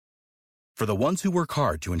For the ones who work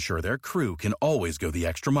hard to ensure their crew can always go the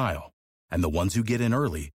extra mile, and the ones who get in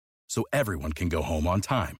early so everyone can go home on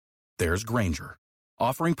time, there's Grainger,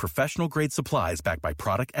 offering professional-grade supplies backed by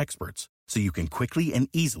product experts so you can quickly and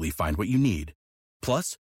easily find what you need.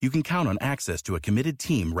 Plus, you can count on access to a committed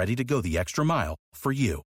team ready to go the extra mile for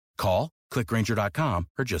you. Call, click Grainger.com,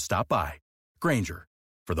 or just stop by. Grainger,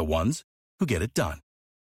 for the ones who get it done.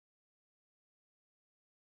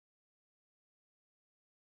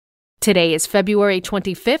 Today is February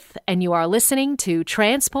 25th, and you are listening to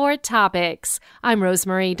Transport Topics. I'm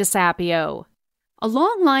Rosemary DeSapio. A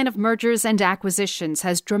long line of mergers and acquisitions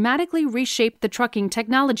has dramatically reshaped the trucking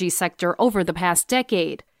technology sector over the past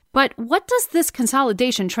decade. But what does this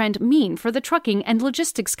consolidation trend mean for the trucking and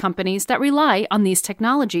logistics companies that rely on these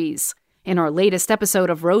technologies? In our latest episode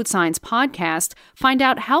of Road Signs podcast, find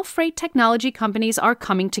out how freight technology companies are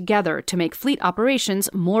coming together to make fleet operations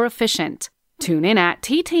more efficient. Tune in at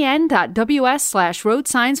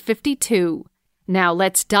ttn.ws/roadsigns52. Now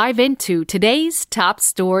let's dive into today's top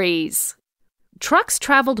stories. Trucks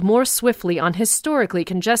traveled more swiftly on historically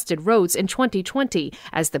congested roads in 2020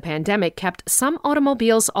 as the pandemic kept some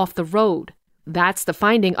automobiles off the road. That's the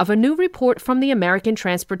finding of a new report from the American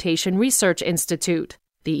Transportation Research Institute.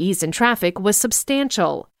 The ease in traffic was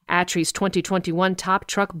substantial. ATRI's 2021 Top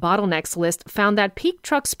Truck Bottlenecks list found that peak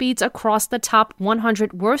truck speeds across the top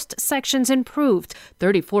 100 worst sections improved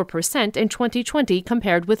 34% in 2020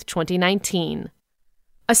 compared with 2019.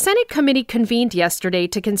 A Senate committee convened yesterday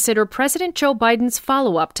to consider President Joe Biden's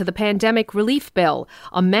follow-up to the pandemic relief bill,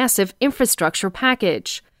 a massive infrastructure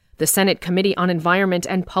package. The Senate Committee on Environment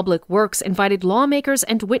and Public Works invited lawmakers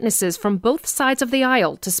and witnesses from both sides of the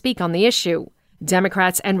aisle to speak on the issue.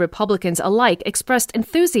 Democrats and Republicans alike expressed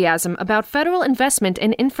enthusiasm about federal investment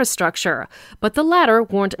in infrastructure, but the latter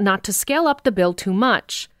warned not to scale up the bill too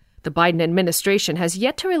much. The Biden administration has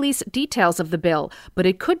yet to release details of the bill, but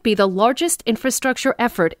it could be the largest infrastructure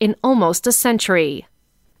effort in almost a century.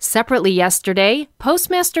 Separately yesterday,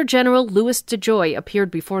 Postmaster General Louis DeJoy appeared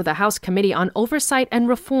before the House Committee on Oversight and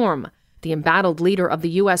Reform. The embattled leader of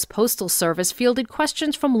the U.S. Postal Service fielded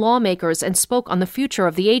questions from lawmakers and spoke on the future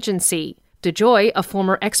of the agency. DeJoy, a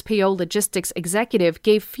former XPO Logistics executive,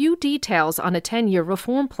 gave few details on a 10-year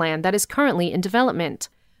reform plan that is currently in development.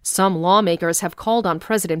 Some lawmakers have called on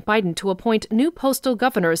President Biden to appoint new postal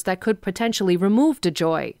governors that could potentially remove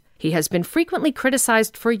DeJoy. He has been frequently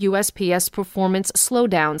criticized for USPS performance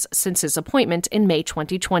slowdowns since his appointment in May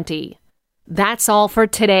 2020. That's all for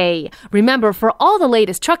today. Remember, for all the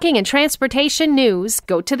latest trucking and transportation news,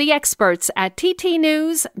 go to the experts at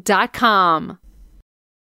ttnews.com.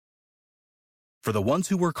 For the ones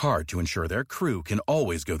who work hard to ensure their crew can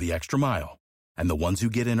always go the extra mile, and the ones who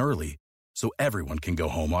get in early so everyone can go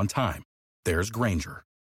home on time, there's Grainger,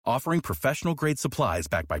 offering professional-grade supplies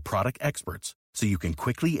backed by product experts so you can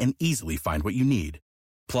quickly and easily find what you need.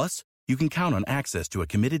 Plus, you can count on access to a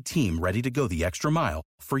committed team ready to go the extra mile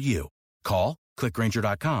for you. Call, click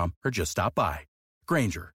Grainger.com, or just stop by.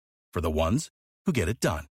 Grainger, for the ones who get it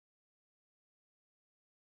done.